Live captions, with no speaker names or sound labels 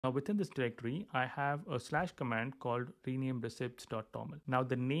Now within this directory, I have a slash command called rename receipts.toml. Now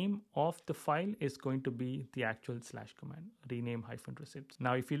the name of the file is going to be the actual slash command, rename-receipts.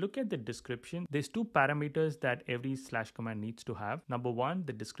 Now if you look at the description, there's two parameters that every slash command needs to have. Number one,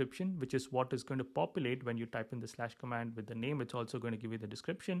 the description, which is what is going to populate when you type in the slash command with the name. It's also going to give you the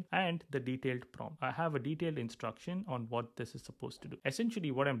description and the detailed prompt. I have a detailed instruction on what this is supposed to do.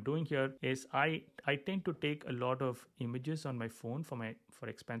 Essentially what I'm doing here is I tend to take a lot of images on my phone for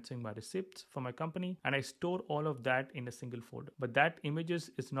expensing my receipts for my company, and I store all of that in a single folder. But that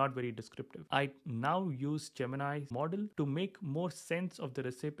images is not very descriptive. I now use Gemini model to make more sense of the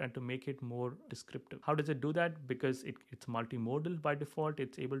receipt and to make it more descriptive. How does it do that? Because it's multimodal by default.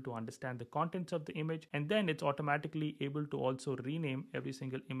 It's able to understand the contents of the image, and then it's automatically able to also rename every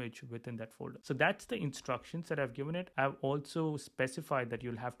single image within that folder. So that's the instructions that I've given it. I've also specified that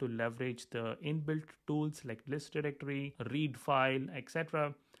you'll have to leverage the inbuilt tools like list directory, read file,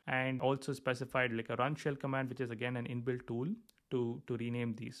 etc., and also specified like a run shell command, which is again an inbuilt tool to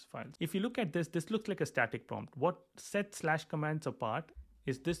rename these files. If you look at this looks like a static prompt. What sets slash commands apart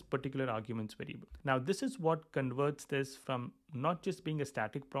is this particular arguments variable. Now this is what converts this from not just being a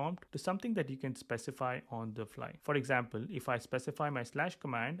static prompt to something that you can specify on the fly. For example, if I specify my slash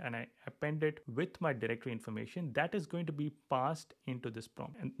command and I append it with my directory information, that is going to be passed into this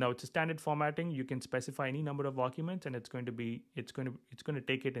prompt. And now it's a standard formatting. You can specify any number of arguments and it's going to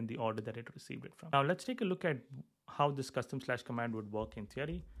take it in the order that it received it from. Now let's take a look at how this custom slash command would work in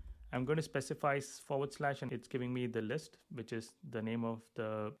theory. I'm going to specify / and it's giving me the list, which is the name of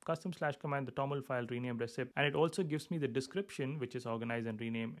the custom slash command, the toml file, rename receipt. And it also gives me the description, which is organize and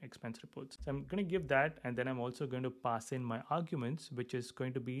rename expense reports. So I'm going to give that. And then I'm also going to pass in my arguments, which is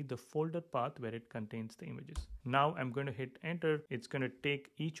going to be the folder path where it contains the images. Now I'm going to hit enter. It's going to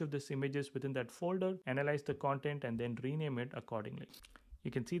take each of these images within that folder, analyze the content, and then rename it accordingly.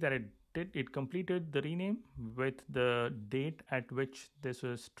 You can see that it completed the rename with the date at which this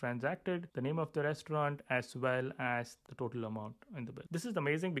was transacted, the name of the restaurant, as well as the total amount in the bill. This is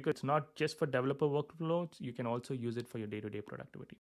amazing because it's not just for developer workflows, you can also use it for your day-to-day productivity.